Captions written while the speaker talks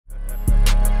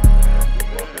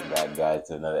guys,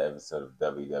 to another episode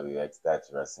of WWX.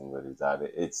 That's Wrestling with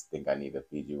Exotic. It's Think I Need a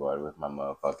Fiji Water with my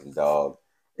motherfucking dog.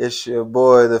 It's your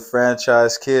boy, the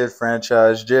franchise kid,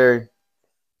 franchise Jerry.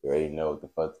 You already know what the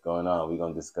fuck's going on. We're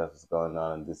going to discuss what's going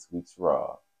on in this week's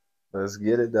Raw. Let's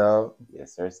get it, dog.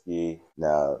 Yes, sir, Ski.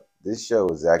 Now, this show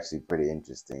was actually pretty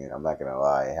interesting, and I'm not going to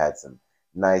lie. It had some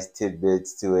nice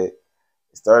tidbits to it.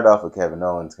 It started off with Kevin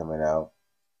Owens coming out.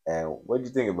 And what'd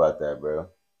you think about that, bro?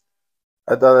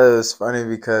 I thought it was funny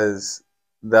because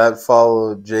that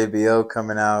followed JBL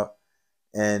coming out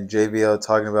and JBL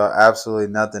talking about absolutely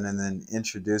nothing and then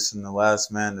introducing the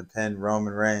last man to pin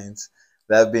Roman Reigns,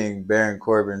 that being Baron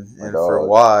Corbin. And for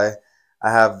why,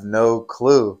 I have no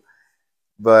clue.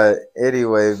 But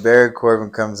anyway, Baron Corbin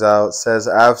comes out, says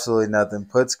absolutely nothing,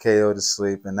 puts KO to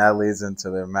sleep, and that leads into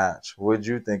their match. What'd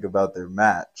you think about their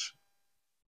match?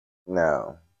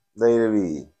 Now,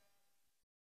 WWE,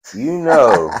 you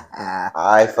know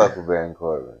I fuck with Baron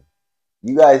Corbin.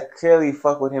 You guys clearly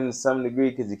fuck with him to some degree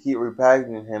because you keep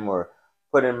repackaging him or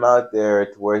putting him out there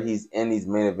to where he's in these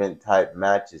main event type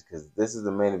matches, because this is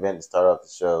the main event to start off the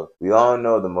show. We all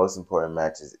know the most important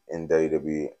matches in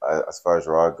WWE as far as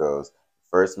Raw goes.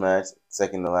 First match,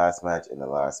 second to last match, and the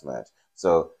last match.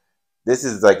 So this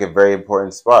is like a very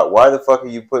important spot. Why the fuck are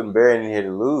you putting Baron in here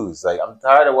to lose? Like, I'm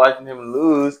tired of watching him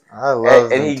lose. I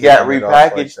love and he got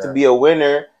repackaged to be a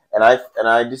winner. And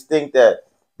I just think that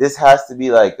this has to be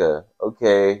like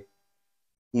okay,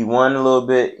 he won a little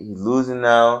bit, he's losing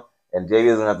now, and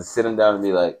JBL's gonna have to sit him down and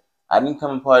be like, I didn't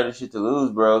come a part of this shit to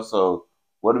lose, bro, so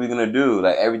what are we gonna do?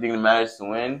 Like, everything that matters to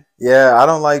win? Yeah, I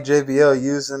don't like JBL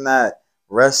using that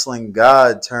wrestling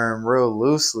god term real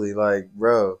loosely. Like,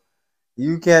 bro,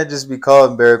 you can't just be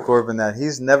calling Baron Corbin that.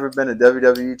 He's never been a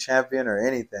WWE champion or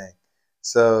anything.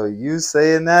 So you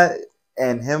saying that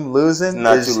and him losing it's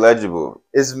not too legible.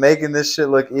 It's making this shit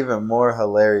look even more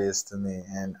hilarious to me.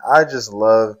 And I just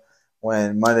love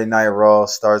when Monday Night Raw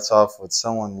starts off with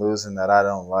someone losing that I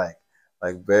don't like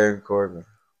Baron Corbin.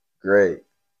 Great.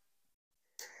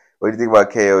 What do you think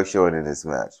about KO showing in this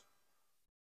match?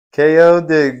 KO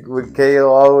did what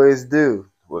KO always do.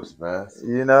 Whoop smash.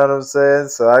 You know what I'm saying?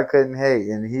 So I couldn't hate.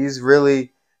 And he's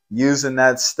really using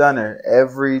that stunner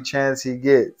every chance he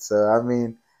gets. So, I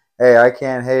mean, hey, I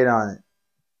can't hate on it.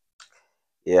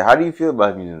 Yeah, how do you feel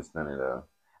about using the stunner, though?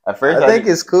 At first, I think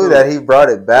it's cool that he brought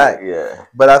it back. Yeah.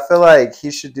 But I feel like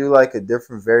he should do, like, a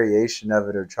different variation of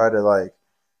it or try to, like,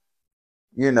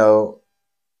 you know,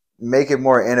 make it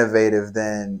more innovative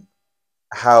than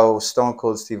how Stone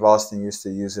Cold Steve Austin used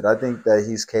to use it. I think that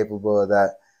he's capable of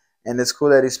that. And it's cool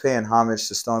that he's paying homage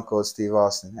to Stone Cold Steve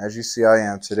Austin. As you see, I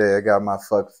am today. I got my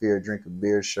Fuck Fear Drink a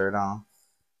Beer shirt on.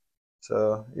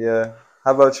 So, yeah.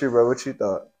 How about you, bro? What you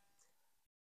thought?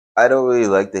 I don't really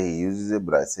like that he uses it,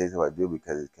 but I say so I do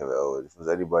because it's Kevin Owens. If it was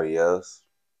anybody else,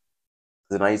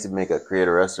 then I used to make a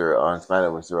creator wrestler on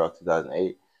SmackDown when Raw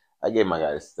 2008. I gave my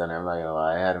guy the stunner. I'm not going to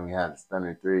lie. I had him the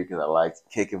stunner 3 because I liked to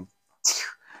kick him.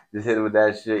 Just hit him with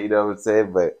that shit, you know what I'm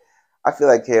saying? But I feel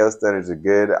like KO stunners are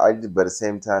good. But at the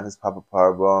same time, his Papa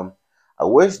Powerbomb, I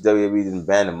wish WWE didn't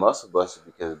ban the Muscle Buster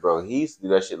because, bro, he used to do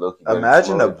that shit low-key.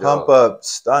 Imagine a pump-up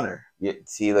stunner. Yeah,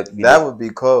 see, look, that would be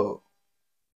cold.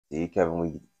 See, Kevin,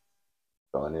 we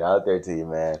throwing it out there to you,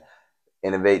 man.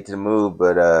 Innovate to the move,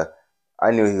 but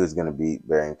I knew he was going to beat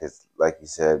Baron because, like you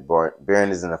said,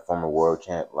 Baron isn't a former world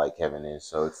champ like Kevin is,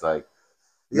 so it's like,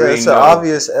 yeah, it's an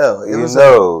obvious L.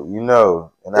 You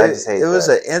know, and I just hate that. It was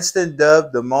an instant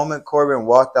dub the moment Corbin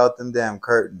walked out them damn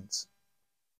curtains.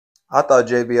 I thought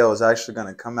JBL was actually going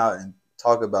to come out and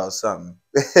talk about something.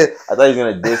 I thought he was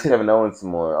going to diss Kevin Owens some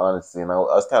more, honestly, and I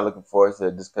was kind of looking forward to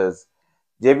it just because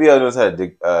JBL knows how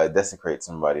to desecrate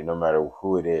somebody no matter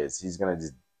who it is. He's going to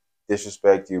just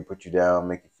disrespect you, put you down,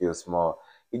 make you feel small.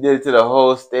 He did it to the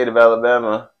whole state of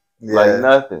Alabama like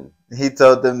nothing. He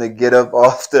told them to get up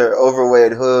off their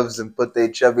overweight hooves and put their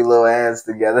chubby little hands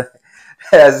together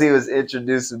as he was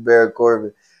introducing Baron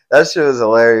Corbin. That shit was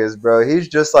hilarious, bro. He's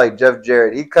just like Jeff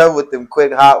Jarrett. He come with them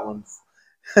quick hot ones.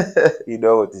 You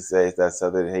know what to say. It's that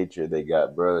Southern hatred they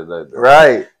got, bro.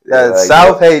 Right. That like,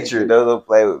 South hatred. Don't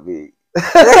play with me.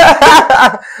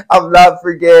 I'm not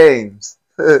for games.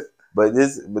 But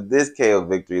this KO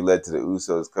victory led to the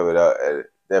Usos coming out and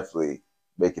definitely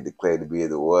making the claim to be in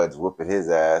the ones, whooping his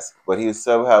ass. But he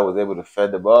somehow was able to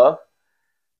fend them off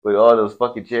with all those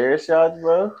fucking chair shots,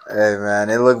 bro. Hey, man,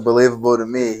 it looked believable to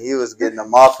me. He was getting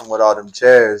them off him with all them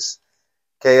chairs.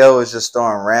 KO was just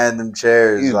throwing random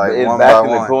chairs, he like one back by in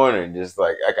one. The corner, just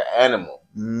like an animal.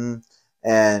 Mm-hmm.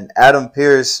 And Adam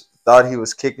Pearce thought he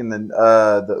was kicking the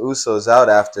Usos out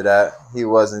after that. He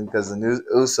wasn't, because the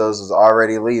Usos was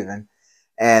already leaving.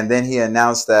 And then he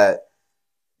announced that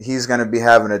he's going to be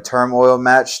having a turmoil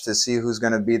match to see who's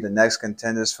going to be the next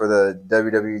contenders for the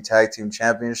WWE Tag Team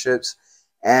Championships.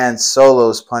 And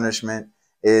Solo's punishment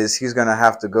is he's going to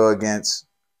have to go against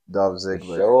Dolph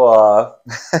Ziggler. Show off.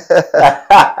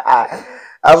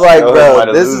 I'm like,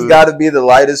 bro, this has got to be the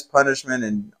lightest punishment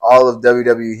in all of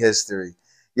WWE history.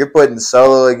 You're putting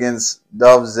Solo against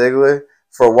Dolph Ziggler?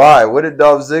 For why? What did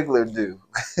Dolph Ziggler do?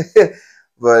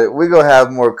 But we're going to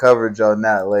have more coverage on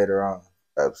that later on.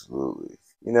 Absolutely.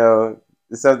 You know,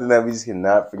 it's something that we just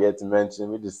cannot forget to mention.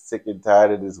 We're just sick and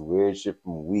tired of this weird shit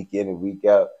from week in and week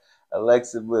out.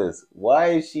 Alexa Bliss,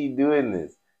 why is she doing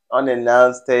this? On the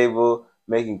announce table,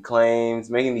 making claims,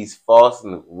 making these false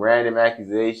and random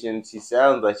accusations. She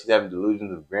sounds like she's having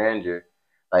delusions of grandeur.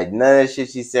 Like, none of the shit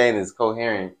she's saying is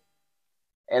coherent.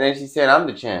 And then she said, I'm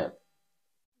the champ.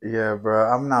 Yeah,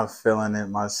 bro, I'm not feeling it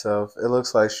myself. It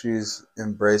looks like she's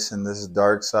embracing this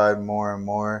dark side more and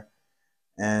more.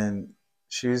 And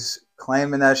she's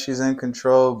claiming that she's in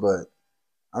control, but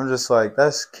I'm just like,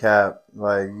 that's cap.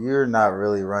 Like, you're not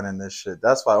really running this shit.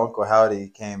 That's why Uncle Howdy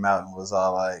came out and was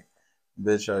all like,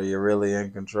 bitch, are you really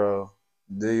in control?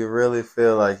 Do you really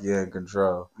feel like you're in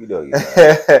control? You know you're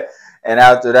not. And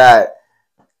after that,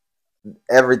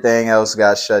 everything else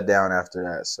got shut down after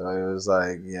that. So it was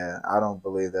like, yeah, I don't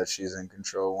believe that she's in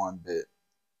control one bit.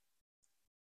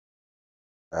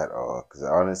 At all. Because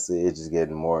honestly, it's just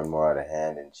getting more and more out of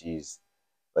hand. And she's,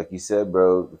 like you said,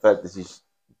 bro, the fact that she's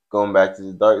going back to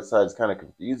the dark side is kind of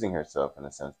confusing herself in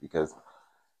a sense. Because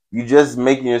you're just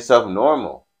making yourself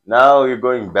normal. Now you're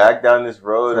going back down this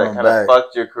road that kind of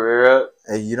fucked your career up.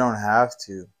 Hey, you don't have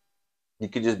to. You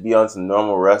could just be on some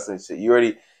normal wrestling shit. You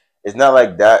already, it's not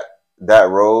like that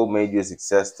road made you a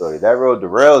success story. That road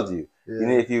derailed you. Yeah. You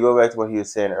know, if you go back to what he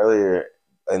was saying earlier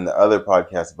in the other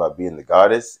podcast about being the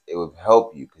goddess, it would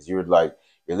help you because you're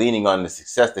leaning on the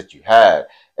success that you had.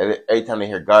 And every time they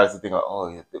hear goddess, they think,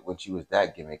 oh, when she was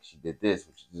that gimmick, she did this.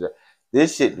 When she did that.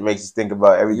 This shit makes you think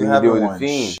about everything you do with the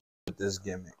Fiend. With this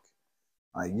gimmick.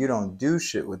 Like, you don't do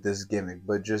shit with this gimmick,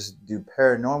 but just do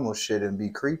paranormal shit and be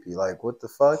creepy. Like, what the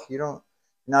fuck? You're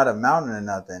not amounting to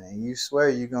nothing, and you swear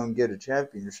you're gonna get a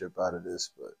championship out of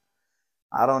this, but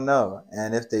I don't know.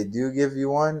 And if they do give you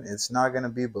one, it's not gonna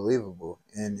be believable,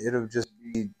 and it'll just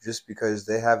be just because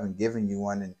they haven't given you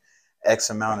one in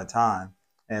X amount of time,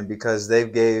 and because they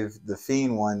gave the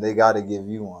Fiend one, they got to give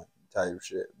you one type of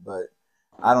shit. But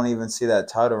I don't even see that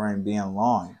title reign being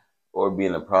long. Or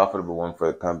being a profitable one for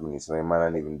the company, so they might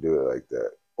not even do it like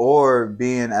that. Or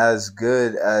being as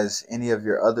good as any of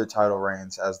your other title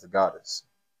reigns as the goddess.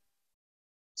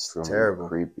 It's terrible.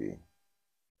 Creepy.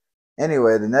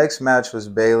 Anyway, the next match was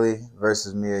Bayley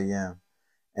versus Mia Yim.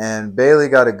 And Bayley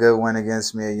got a good win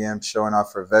against Mia Yim, showing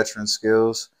off her veteran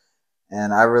skills.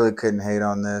 And I really couldn't hate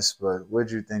on this, but what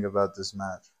did you think about this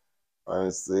match?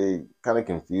 Honestly, kind of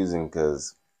confusing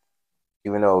because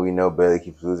even though we know Bayley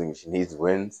keeps losing, she needs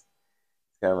wins.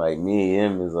 Kind of like Mia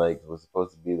Yim was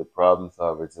supposed to be the problem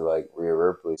solver to Rhea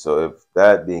Ripley. So if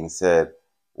that being said,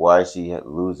 why is she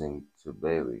losing to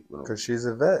Bayley? Because she's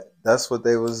a vet. That's what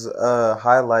they was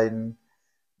highlighting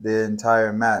the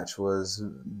entire match was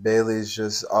Bayley's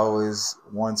just always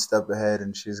one step ahead,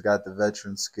 and she's got the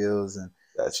veteran skills, and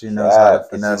she knows how to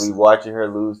finesse. We watching her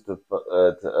lose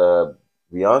to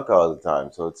Bianca all the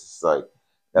time, so it's just like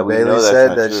that. Bayley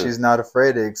said that she's not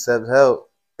afraid to accept help.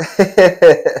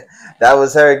 That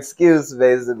was her excuse,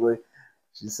 basically.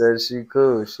 She said she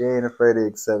cool. She ain't afraid to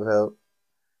accept help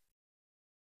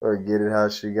or get it how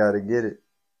she got to get it.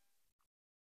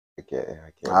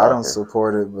 I don't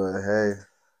support it, but hey.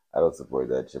 I don't support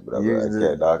that shit, but I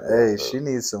can't knock it. Hey, she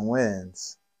needs some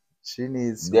wins. She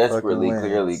needs some desperately, wins.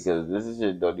 Clearly, because this is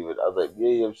shit don't even. I was like,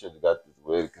 yeah, should have got this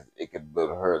win because it could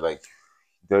build her. Like,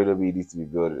 WWE needs to be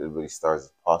building as many stars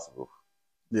as possible.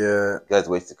 Yeah. You guys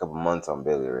wasted a couple months on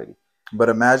Bayley already. But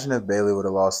imagine if Bayley would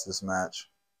have lost this match.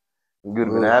 You would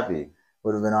have been happy.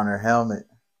 Would have been on her helmet.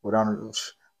 Would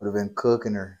have been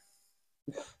cooking her.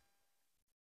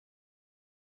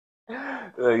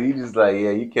 You just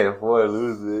you can't afford to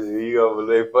lose it. You over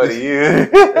there funny you.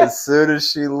 As soon as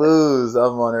she lose,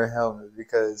 I'm on her helmet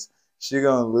because she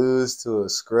gonna lose to a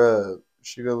scrub.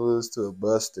 She gonna lose to a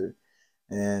buster.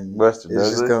 And it's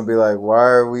just gonna be like, why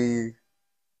are we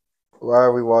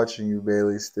watching you,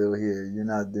 Bayley, still here? You're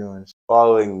not doing shit.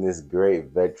 Following this great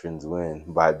veterans win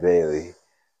by Bayley,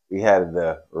 we had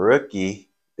the rookie,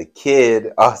 the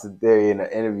kid, Austin Theory in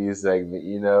the interview segment.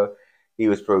 You know, he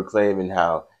was proclaiming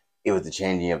how it was the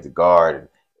changing of the guard and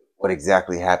what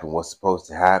exactly happened, what's supposed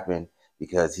to happen,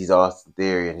 because he's Austin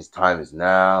Theory and his time is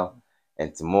now.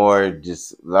 And some more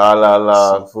just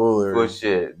la foolery.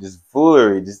 Bullshit, just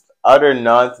foolery, just utter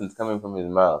nonsense coming from his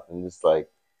mouth. And just like,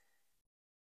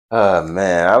 Oh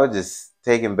man, I was just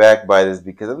taken back by this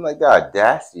because I'm like, the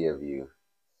audacity of you.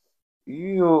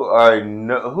 You are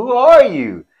no. Who are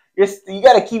you? You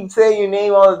gotta keep saying your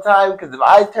name all the time because if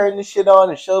I turn this shit on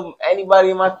and show anybody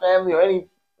in my family or any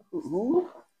who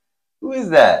is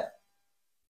that?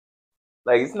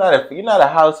 Like it's not a you're not a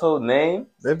household name.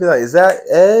 They'd be like, "Is that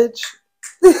Edge?"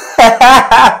 He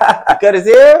cut his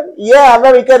hair? Yeah, I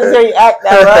remember he cut his hair. He act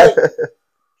that right.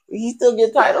 He still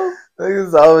get title?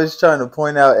 Niggas always trying to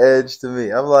point out Edge to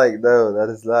me. I'm like, no, that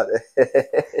is not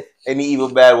Edge. Any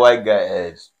evil bad white guy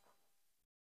Edge.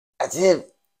 That's him.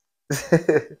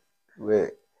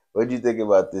 Wait, what do you think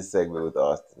about this segment with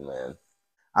Austin, man?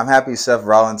 I'm happy Seth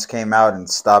Rollins came out and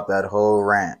stopped that whole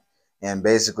rant and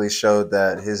basically showed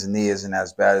that his knee isn't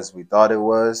as bad as we thought it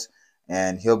was,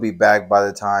 and he'll be back by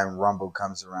the time Rumble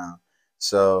comes around.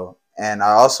 So, and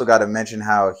I also got to mention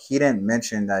how he didn't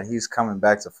mention that he's coming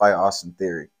back to fight Austin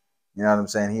Theory. You know what I'm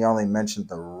saying? He only mentioned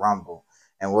the Rumble.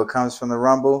 And what comes from the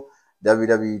Rumble?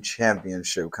 WWE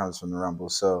Championship comes from the Rumble.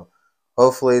 So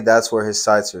hopefully that's where his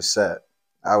sights are set.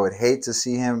 I would hate to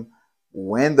see him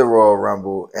win the Royal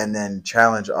Rumble and then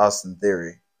challenge Austin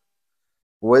Theory.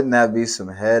 Wouldn't that be some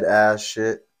head ass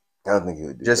shit? I don't think he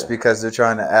would do just that. Because they're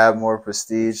trying to add more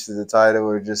prestige to the title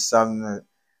or just something that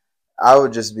I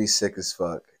would just be sick as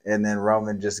fuck. And then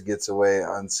Roman just gets away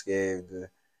unscathed.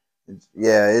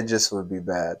 Yeah, it just would be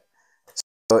bad.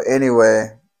 So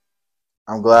anyway,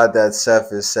 I'm glad that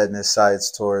Seth is setting his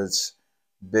sights towards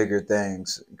bigger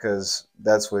things because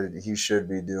that's what he should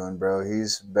be doing, bro.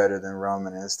 He's better than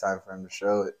Roman and it's time for him to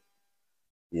show it.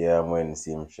 Yeah, I'm waiting to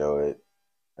see him show it.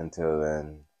 Until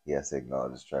then, he has to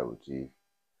acknowledge his tribal chief.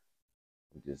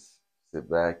 Just sit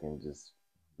back and just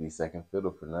be second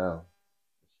fiddle for now.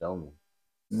 Show me.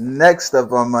 Next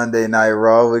up on Monday Night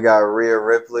Raw, we got Rhea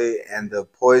Ripley and the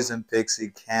Poison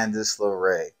Pixie Candice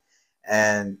LeRae.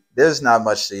 And there's not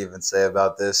much to even say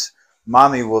about this.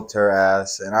 Mommy whooped her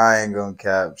ass, and I ain't gonna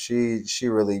cap. She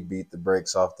really beat the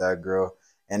brakes off that girl,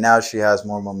 and now she has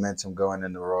more momentum going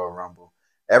in the Royal Rumble.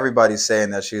 Everybody's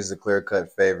saying that she's the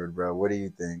clear-cut favorite, bro. What do you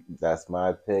think? That's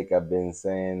my pick. I've been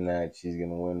saying that she's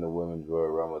gonna win the Women's Royal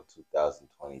Rumble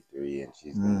 2023, and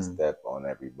she's gonna step on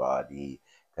everybody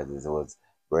because it was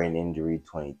brain injury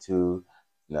 22.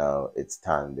 Now it's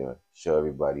time to show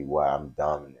everybody why I'm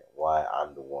dominant, why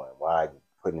I'm the one, why I'm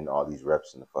putting in all these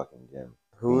reps in the fucking gym.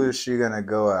 Who is she gonna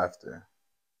go after?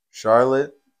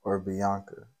 Charlotte or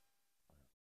Bianca?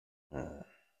 I'm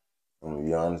gonna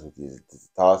be honest with you, it's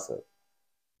a toss-up.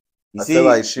 I feel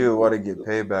like she would want to get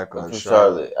payback on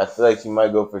Charlotte. I feel like she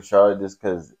might go for Charlotte just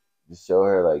because to show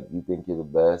her like you think you're the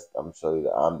best. I'm gonna show you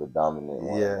that I'm the dominant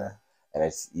one. Yeah, and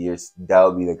that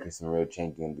would be like some real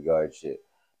changing the guard shit.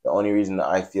 The only reason that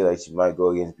I feel like she might go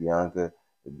against Bianca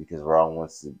is because Raw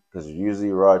wants to. Because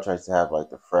usually Raw tries to have like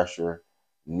the fresher,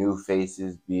 new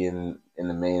faces being in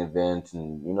the main event,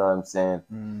 and you know what I'm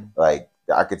saying. Like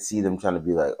I could see them trying to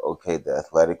be like, okay, the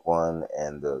athletic one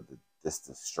and the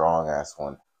strong ass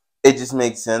one. It just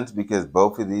makes sense because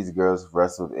both of these girls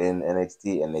wrestled in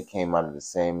NXT and they came out of the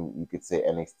same, you could say,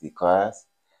 NXT class.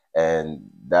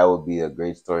 And that would be a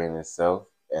great story in itself.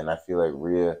 And I feel like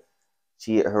Rhea,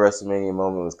 her WrestleMania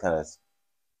moment was kind of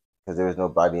because there was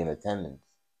nobody in attendance.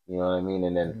 You know what I mean?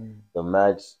 And then the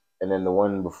match, and then the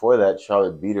one before that,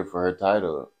 Charlotte beat her for her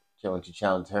title when she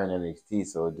challenged her in NXT.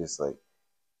 So it just like,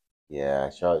 yeah,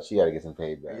 Charlotte, she got to get some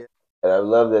payback. Yeah. And I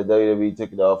love that WWE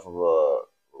took it off of Raw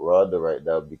right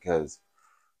now because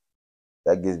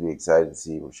that gets me excited to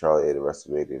see when Charlotte at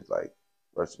WrestleMania is like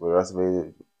when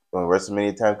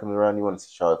WrestleMania time comes around, you want to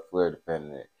see Charlotte Flair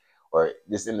defending it, or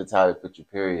just in the title picture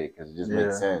period because it just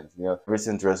makes sense, you know. Ever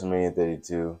since WrestleMania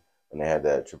 32, when they had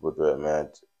that triple threat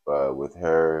match with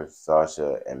her,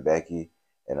 Sasha, and Becky,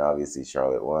 and obviously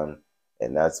Charlotte won,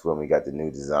 and that's when we got the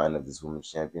new design of this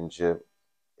Women's Championship.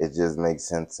 It just makes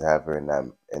sense to have her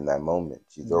in that moment.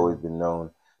 She's always been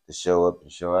known to show up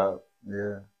and show out.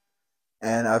 Yeah.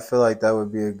 And I feel like that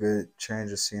would be a good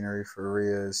change of scenery for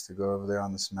Rhea is to go over there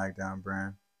on the SmackDown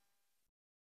brand.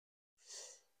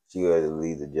 She got to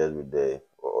lead the Judgment Day,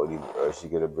 or she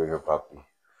got to bring her puppy.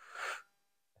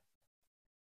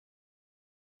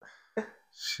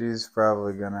 She's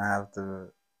probably going to have to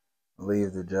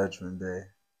leave the Judgment Day.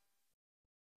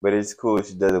 But it's cool if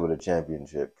she does it with a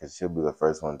championship because she'll be the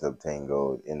first one to obtain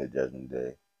gold in the Judgment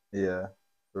Day. Yeah,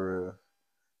 for real.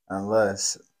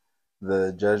 Unless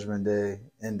the Judgment Day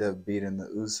end up beating the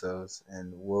Usos,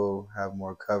 and we'll have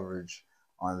more coverage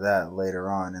on that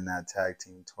later on in that tag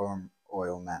team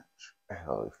turmoil match.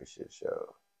 Holy for shit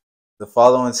show. The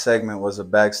following segment was a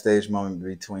backstage moment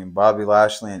between Bobby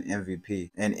Lashley and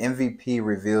MVP. And MVP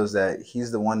reveals that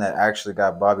he's the one that actually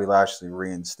got Bobby Lashley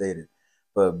reinstated.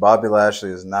 But Bobby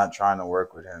Lashley is not trying to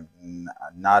work with him.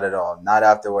 Not at all. Not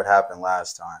after what happened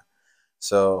last time.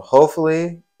 So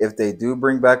hopefully, if they do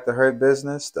bring back the Hurt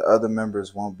Business, the other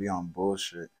members won't be on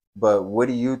bullshit. But what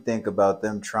do you think about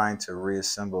them trying to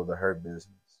reassemble the Hurt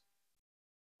Business?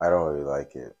 I don't really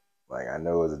like it. Like, I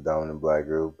know it was a dominant black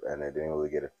group, and they didn't really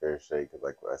get a fair shake. Cause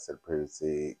like what I said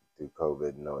previously, through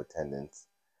COVID, no attendance.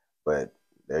 But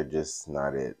they're just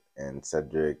not it. And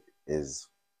Cedric's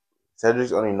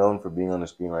only known for being on the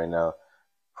screen right now,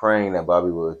 praying that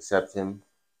Bobby will accept him,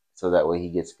 so that way he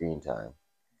gets screen time.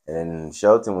 And then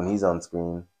Shelton, when he's on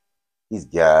screen, he's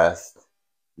gassed.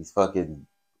 He's fucking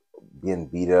getting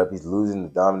beat up. He's losing the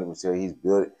dominant material.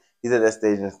 He's at that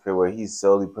stage in his career where he's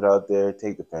solely put out there.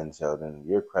 Take the pen, Sheldon.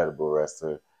 You're a credible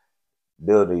wrestler.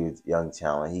 Build a young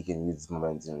talent. He can use his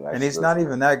momentum. And he's not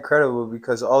even that credible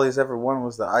because all he's ever won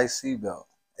was the IC belt.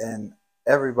 And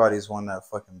everybody's won that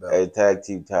fucking belt. A tag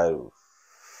team title.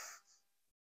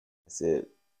 That's it.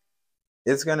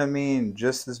 It's going to mean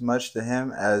just as much to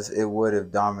him as it would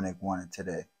if Dominic won it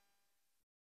today.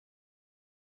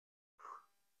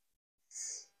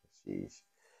 Sheesh.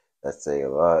 That's saying a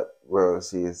lot, bro.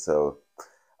 See, so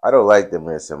I don't like them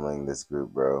reassembling this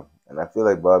group, bro. And I feel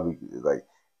like Bobby, like,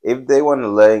 if they want to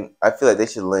link, I feel like they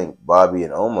should link Bobby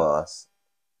and Omos,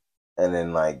 and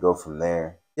then like go from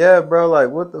there. Yeah, bro.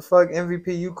 Like, what the fuck,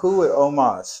 MVP? You cool with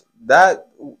Omos?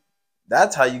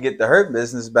 That's how you get the Hurt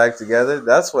Business back together.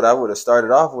 That's what I would have started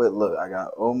off with. Look, I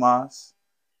got Omos,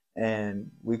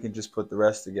 and we can just put the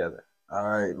rest together. All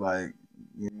right, like,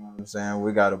 you know what I'm saying?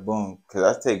 We got a boom.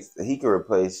 Because he can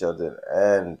replace Shelton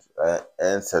and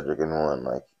Cedric in one.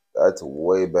 Like, that's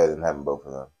way better than having both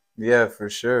of them. Yeah, for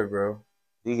sure, bro.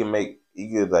 He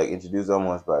could like introduce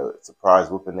almost by surprise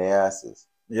whooping their asses.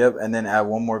 Yep, and then add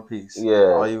one more piece.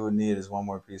 Yeah. All you would need is one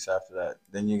more piece after that.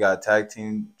 Then you got tag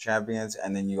team champions,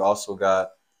 and then you also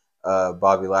got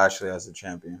Bobby Lashley as a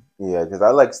champion. Yeah, because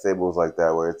I like stables like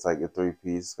that where it's like a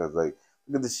 3-piece. Because like,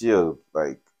 look at the Shield.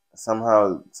 Like,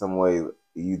 somehow, some way,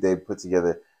 they put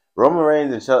together Roman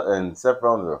Reigns and Seth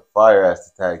Rollins are a fire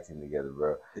ass tag team together,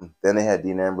 bro. Then they had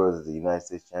Dean Ambrose as the United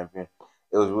States champion.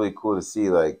 It was really cool to see.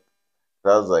 Like,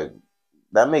 I was like,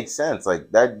 that makes sense.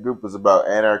 Like, that group was about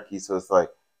anarchy, so it's like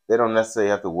they don't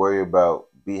necessarily have to worry about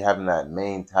having that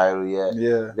main title yet.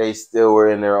 Yeah, they still were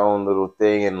in their own little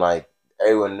thing, and like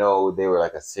everyone know they were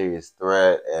like a serious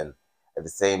threat. And at the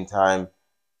same time,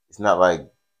 it's not like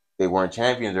they weren't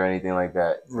champions or anything like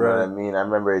that. You know what I mean? I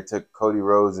remember it took Cody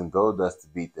Rhodes and Goldust to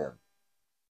beat them,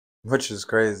 which is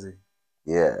crazy.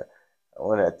 Yeah,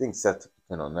 I think Seth took the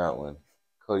pin on that one.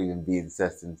 Cody been beating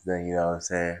Seth since then. You know what I'm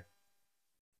saying?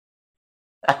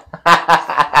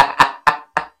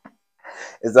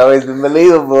 It's always been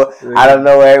believable. I don't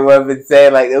know what everyone been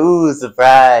saying, like, ooh,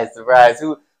 surprise, surprise.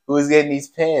 Who's getting these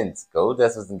pins?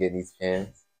 Goldust wasn't getting these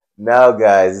pins. Now,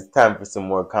 guys, it's time for some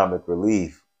more comic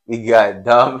relief. We got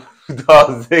Dolph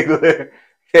Ziggler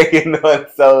taking on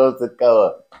Solo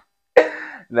Sikoa.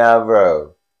 Now,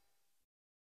 bro,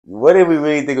 what did we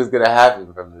really think was going to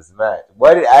happen from this match?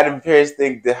 What did Adam Pearce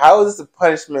think? How was this a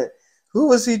punishment? Who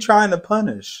was he trying to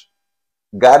punish?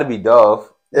 Got to be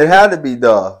Dolph. It had to be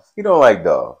Dolph. You don't like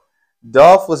Dolph.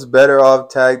 Dolph was better off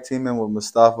tag teaming with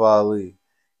Mustafa Ali.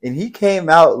 And he came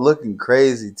out looking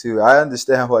crazy, too. I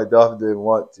understand why Dolph didn't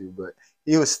want to, but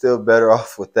he was still better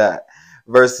off with that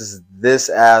versus this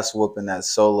ass whooping that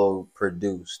Solo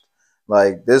produced.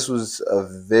 Like, this was a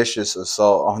vicious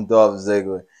assault on Dolph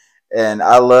Ziggler. And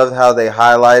I loved how they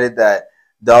highlighted that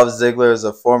Dolph Ziggler is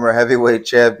a former heavyweight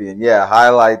champion. Yeah,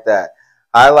 highlight that.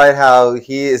 Highlight how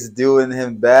he is doing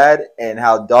him bad and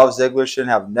how Dolph Ziggler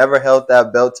shouldn't have never held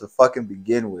that belt to fucking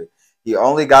begin with. He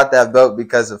only got that belt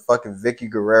because of fucking Vicky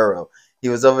Guerrero. He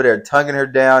was over there tonguing her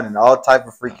down and all type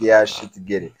of freaky ass shit to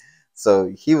get it.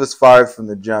 So he was fired from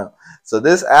the jump. So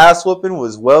this ass whooping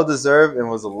was well deserved and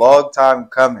was a long time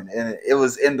coming. And it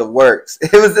was in the works.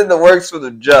 It was in the works from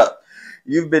the jump.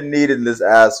 You've been needing this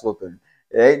ass whooping.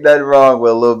 It ain't nothing wrong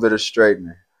with a little bit of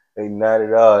straightening. Ain't not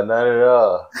at all. Not at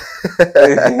all.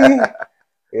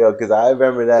 Yo, because I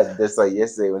remember that just like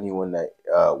yesterday when he won that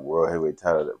World Heavyweight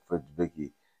title for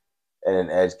Vicky. And then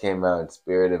Edge came out and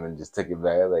speared him and just took it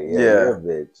back. I was like, yeah, you're a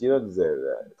bitch. You don't deserve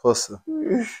that. Pussy.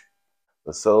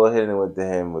 The Solo hitting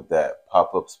him with that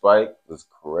pop-up spike was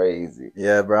crazy.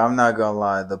 Yeah, bro, I'm not going to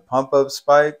lie. The pump-up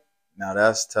spike, now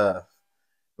that's tough.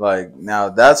 Like, now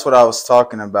that's what I was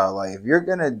talking about. Like, if you're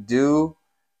going to do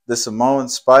the Samoan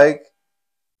spike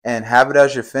and have it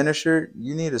as your finisher,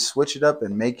 you need to switch it up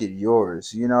and make it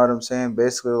yours. You know what I'm saying?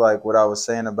 Basically like what I was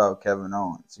saying about Kevin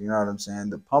Owens. You know what I'm saying?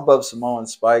 The pump-up Samoan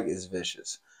spike is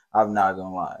vicious. I'm not going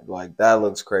to lie. Like, that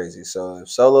looks crazy. So if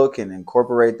Solo can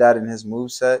incorporate that in his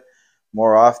moveset,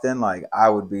 more often, like I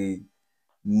would be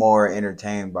more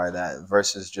entertained by that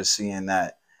versus just seeing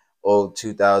that old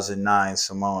 2009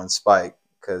 Samoan Spike,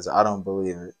 because I don't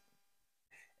believe it.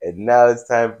 And now it's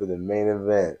time for the main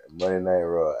event, Monday Night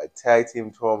Raw. A tag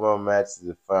team 12-round match to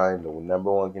define the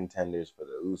 #1 contenders for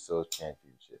the Usos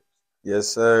Championship. Yes,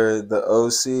 sir. The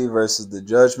OC versus the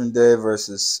Judgment Day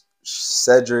versus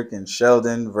Cedric and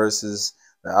Sheldon versus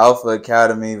the Alpha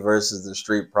Academy versus the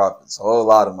Street Profits. A whole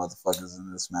lot of motherfuckers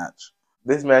in this match.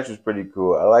 This match was pretty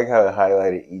cool. I like how it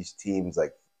highlighted each team's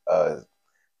like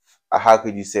how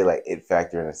could you say like it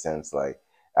factor in a sense, like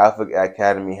Alpha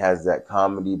Academy has that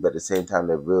comedy, but at the same time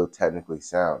they're real technically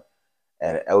sound.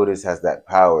 And Otis has that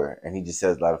power, and he just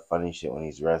says a lot of funny shit when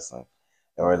he's wrestling.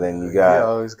 Or then you got, he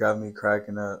always got me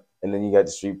cracking up. And then you got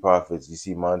the Street Profits. You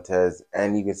see Montez,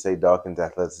 and you can say Dawkins'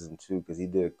 athleticism too, because he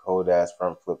did a cold ass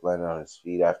front flip landing on his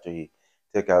feet after he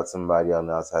took out somebody on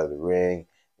the outside of the ring.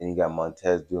 Then you got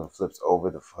Montez doing flips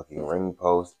over the fucking ring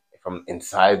post from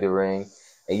inside the ring.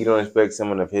 And you don't expect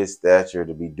someone of his stature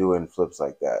to be doing flips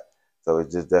like that. So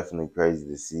it's just definitely crazy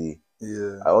to see.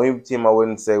 Yeah. The only team I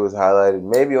wouldn't say was highlighted,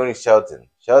 maybe only Shelton.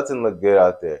 Shelton looked good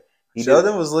out there.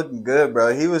 Sheldon was looking good,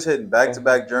 bro. He was hitting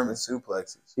back-to-back German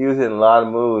suplexes. He was hitting a lot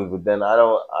of moves, but then I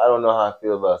don't know how I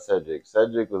feel about Cedric.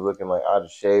 Cedric was looking like out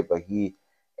of shape, like he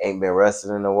ain't been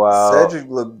wrestling in a while. Cedric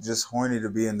looked just horny to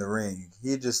be in the ring.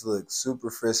 He just looked super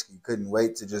frisky. Couldn't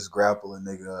wait to just grapple a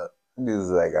nigga up. He was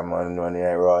like, I'm on Monday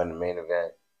Night Raw in the main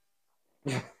event.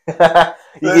 You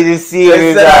can just see it.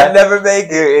 They said I'd never make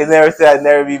it. It never said I'd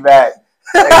never be back.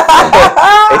 They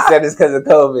said it's because of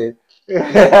COVID.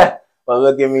 But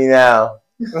look at me now.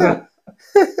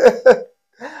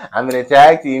 I'm in a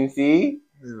tag team, see?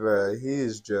 Bro, he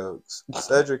is jokes.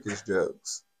 Cedric is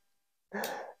jokes.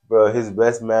 Bro, his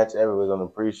best match ever was on the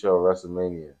pre-show of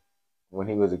WrestleMania when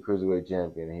he was a Cruiserweight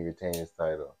champion and he retained his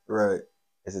title. Right.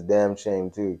 It's a damn shame,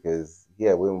 too, because he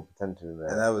had way more potential than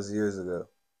that. And that was years ago.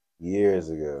 Years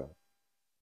ago.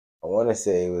 I want to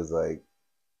say it was like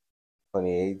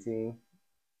 2018.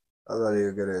 I thought he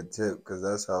would get a tip because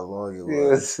that's how long it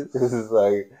was. This is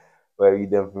like, what have you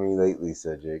done for me lately,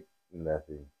 Cedric?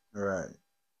 Nothing. Right.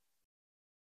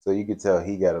 So you could tell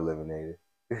he got eliminated.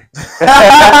 That's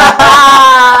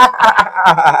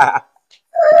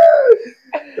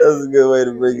a good way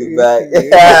to bring it back.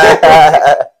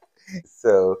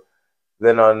 So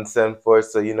then on 7-4,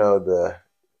 so you know the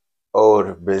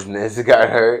old business got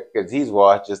hurt because he's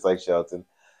washed just like Shelton.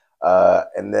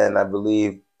 And then I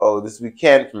believe, we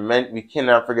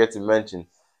cannot forget to mention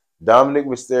Dominic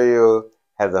Mysterio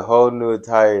has a whole new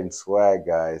attire and swag,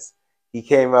 guys. He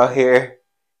came out here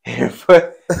and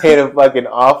hit a fucking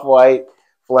off-white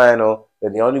flannel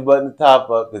that he only buttoned the top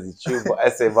up because he's true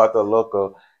Ese Vato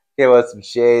Loco. Came out some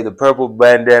shade, the purple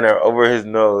bandana over his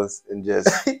nose, and just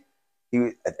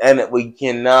and we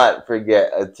cannot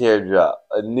forget a teardrop,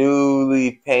 a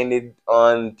newly painted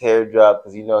on teardrop,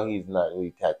 because you know he's not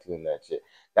really tattooing that shit.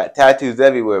 Got tattoos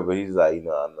everywhere, but he's like, I'm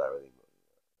not really.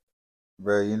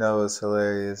 Bro, you know what's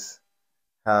hilarious?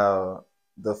 How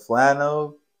the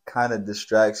flannel kind of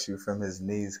distracts you from his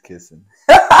knees kissing.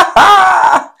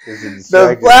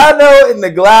 The flannel and the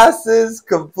glasses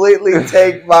completely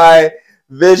take my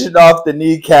vision off the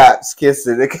kneecaps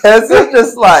kissing, because it's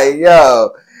just like,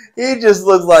 yo, he just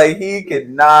looks like he could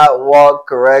not walk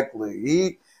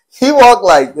correctly. He walked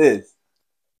like this.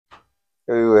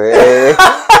 Anyway.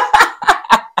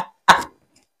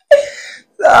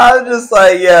 I'm just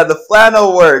like, yeah, the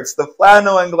flannel works. The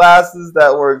flannel and glasses,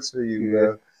 that works for you,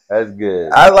 bro. That's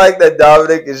good. I like that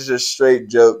Dominic is just straight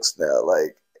jokes now.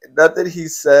 Like, nothing he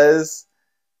says,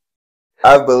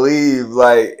 I believe.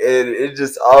 Like, it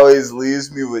just always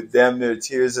leaves me with damn near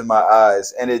tears in my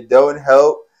eyes. And it don't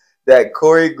help that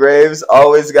Corey Graves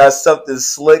always got something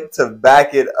slick to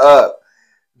back it up.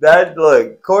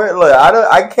 Corey,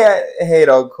 I can't hate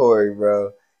on Corey,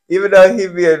 bro. Even though he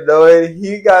be annoyed,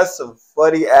 he got some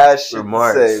funny ass shit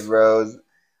to say, bro.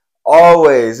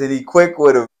 Always. And he quick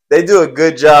with him. They do a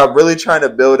good job really trying to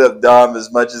build up Dom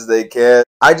as much as they can.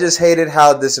 I just hated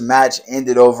how this match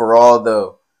ended overall,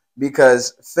 though.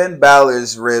 Because Finn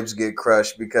Balor's ribs get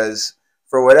crushed because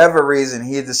for whatever reason,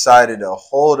 he decided to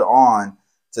hold on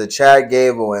to Chad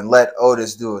Gable and let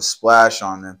Otis do a splash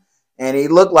on him. And he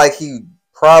looked like he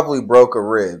probably broke a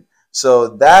rib.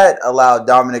 So that allowed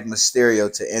Dominic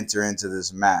Mysterio to enter into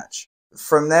this match.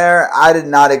 From there, I did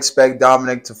not expect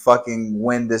Dominic to fucking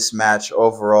win this match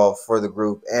overall for the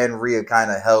group, and Rhea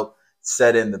kind of helped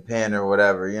set in the pin or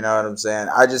whatever. You know what I'm saying?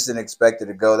 I just didn't expect it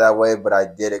to go that way, but I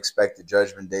did expect the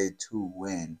Judgment Day to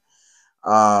win.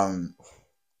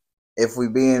 If we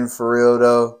being for real,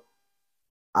 though,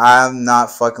 I'm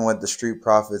not fucking with the Street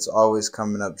Profits always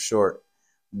coming up short.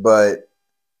 But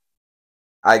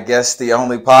I guess the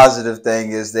only positive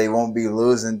thing is they won't be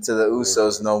losing to the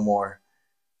Usos no more.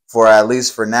 For at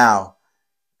least for now.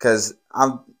 Because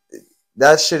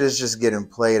that shit is just getting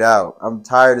played out. I'm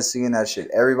tired of seeing that shit.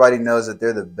 Everybody knows that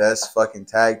they're the best fucking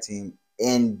tag team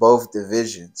in both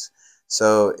divisions.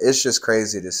 So it's just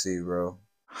crazy to see, bro.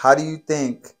 How do you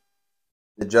think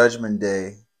the Judgment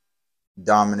Day,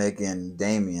 Dominic and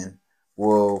Damian,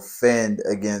 will fend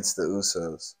against the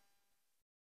Usos?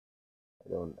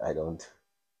 I don't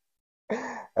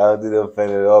do them fan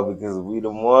at all because we the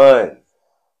ones.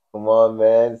 Come on,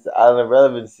 man. It's the island of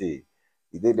relevancy.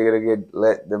 You think they're gonna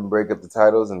let them break up the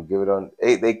titles and give it on?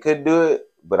 Hey, they could do it,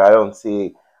 but I don't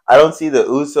see. I don't see the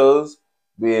Usos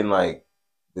being like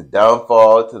the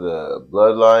downfall to the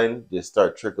bloodline. Just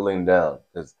start trickling down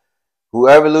because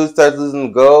whoever starts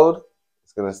losing gold,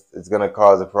 it's gonna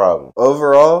cause a problem.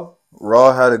 Overall,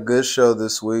 Raw had a good show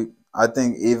this week. I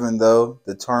think even though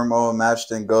the turmoil match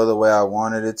didn't go the way I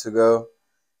wanted it to go,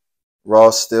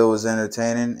 Raw still was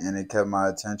entertaining and it kept my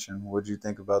attention. What'd you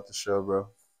think about the show, bro?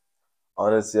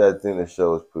 Honestly, I think the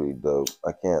show was pretty dope.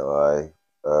 I can't lie.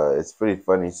 It's pretty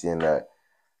funny seeing that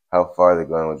how far they're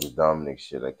going with this Dominic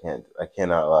shit. I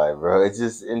cannot lie, bro. It's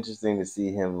just interesting to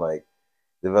see him like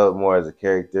develop more as a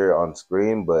character on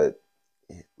screen, but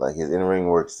like his in ring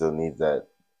work still needs that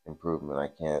improvement.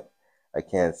 I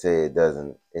can't say it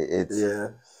doesn't.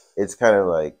 It's kind of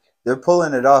like they're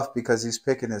pulling it off because he's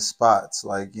picking his spots,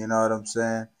 like, you know what I'm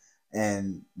saying,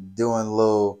 and doing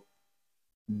little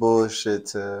bullshit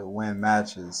to win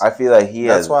matches. I feel like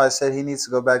that's why I said he needs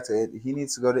to go back to it. He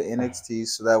needs to go to NXT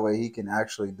so that way he can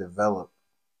actually develop.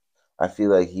 I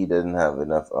feel like he doesn't have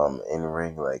enough in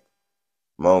ring like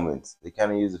moments. They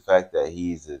kind of use the fact that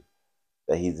he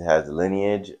has a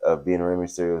lineage of being Rey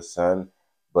Mysterio's son,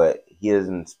 but he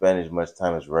doesn't spend as much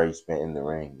time as Rey spent in the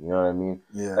ring. You know what I mean?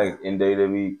 Yeah. Like in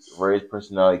WWE, Rey's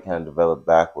personality kind of developed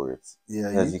backwards.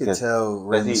 Yeah, you can tell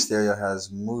Rey Mysterio has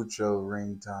mucho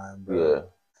ring time, bro. Yeah.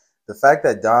 The fact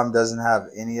that Dom doesn't have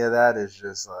any of that is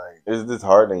just like it's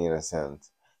disheartening in a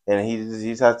sense, and he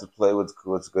just has to play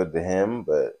what's good to him,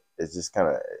 but it's just kind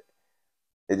of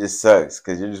it just sucks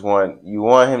because you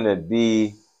want him to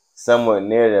be somewhat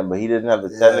near them, but he doesn't have the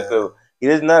technical. He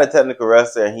is not a technical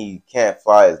wrestler, and he can't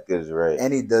fly as good as Rey.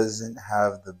 And he doesn't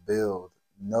have the build,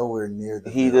 nowhere near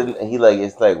the. He doesn't. He like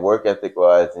it's like work ethic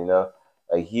wise, you know.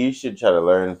 Like he should try to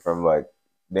learn from like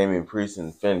Damian Priest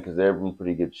and Finn because they're in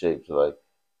pretty good shape. So like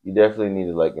you definitely need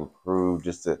to like improve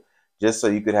just so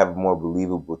you could have a more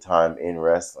believable time in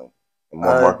wrestling and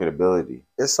more marketability.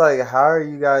 It's like, how are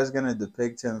you guys gonna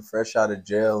depict him fresh out of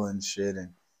jail and shit, and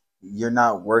you're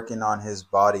not working on his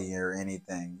body or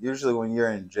anything? Usually, when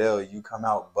you're in jail, you come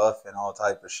out buff and all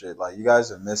type of shit. Like you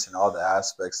guys are missing all the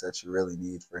aspects that you really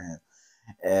need for him,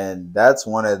 and that's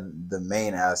one of the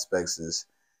main aspects is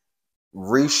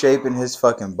reshaping his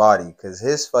fucking body, because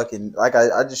his fucking, like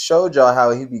I just showed y'all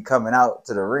how he be coming out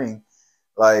to the ring,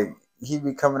 like he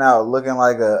be coming out looking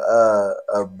like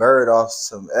a bird off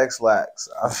some X-Lax.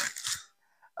 I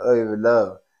don't even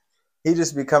know. He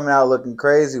just be coming out looking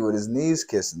crazy with his knees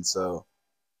kissing. So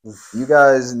you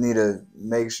guys need to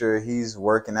make sure he's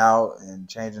working out and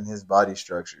changing his body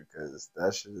structure, because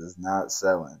that shit is not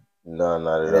selling. No,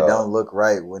 not at all. And it don't look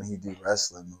right when he do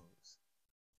wrestling moves.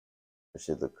 That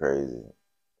shit look crazy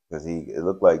because it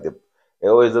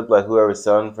always looked like whoever's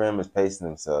selling for him is pacing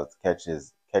themselves to catch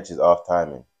his off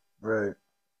timing. Right.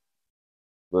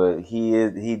 But he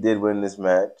did win this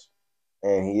match,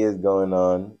 and he is going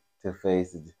on to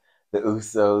face the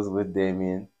Usos with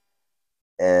Damian.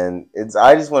 And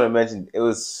I just want to mention it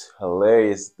was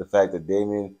hilarious the fact that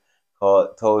Damian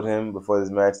told him before this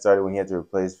match started when he had to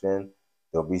replace Finn,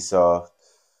 "Don't be soft."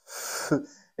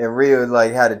 And Rhea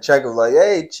like had to check him like,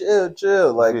 "Hey,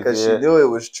 chill," like because she knew it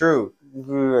was true.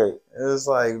 Right. It was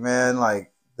like, man,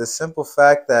 like the simple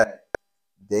fact that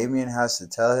Damian has to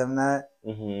tell him that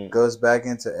goes back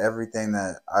into everything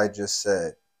that I just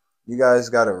said. You guys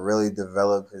got to really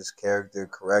develop his character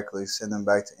correctly, send him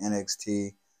back to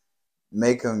NXT,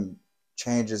 make him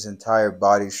change his entire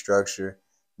body structure,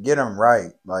 get him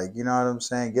right. Like, you know what I'm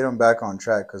saying? Get him back on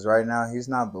track, because right now he's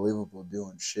not believable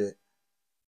doing shit.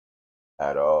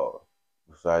 At all.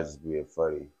 Besides just being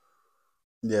funny.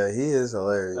 Yeah, he is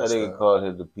hilarious. I think he called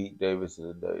him the Pete Davis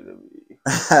of the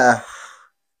WWE.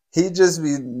 He just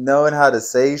be knowing how to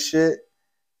say shit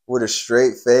with a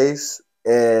straight face,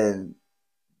 and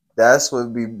that's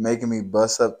what be making me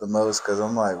bust up the most, because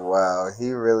I'm like, wow, I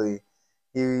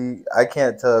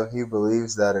can't tell if he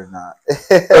believes that or not.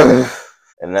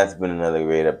 And that's been another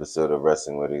great episode of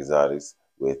Wrestling with Xotics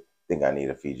with Think I Need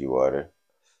a Fiji Water.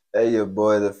 Hey, your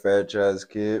boy, the franchise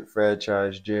kid,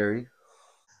 franchise Jerry.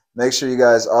 Make sure you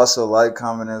guys also like,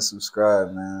 comment, and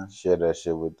subscribe, man. Share that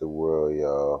shit with the world,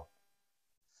 y'all.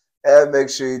 And make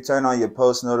sure you turn on your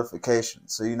post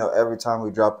notifications so you know every time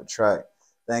we drop a track.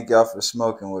 Thank y'all for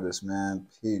smoking with us, man.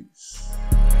 Peace.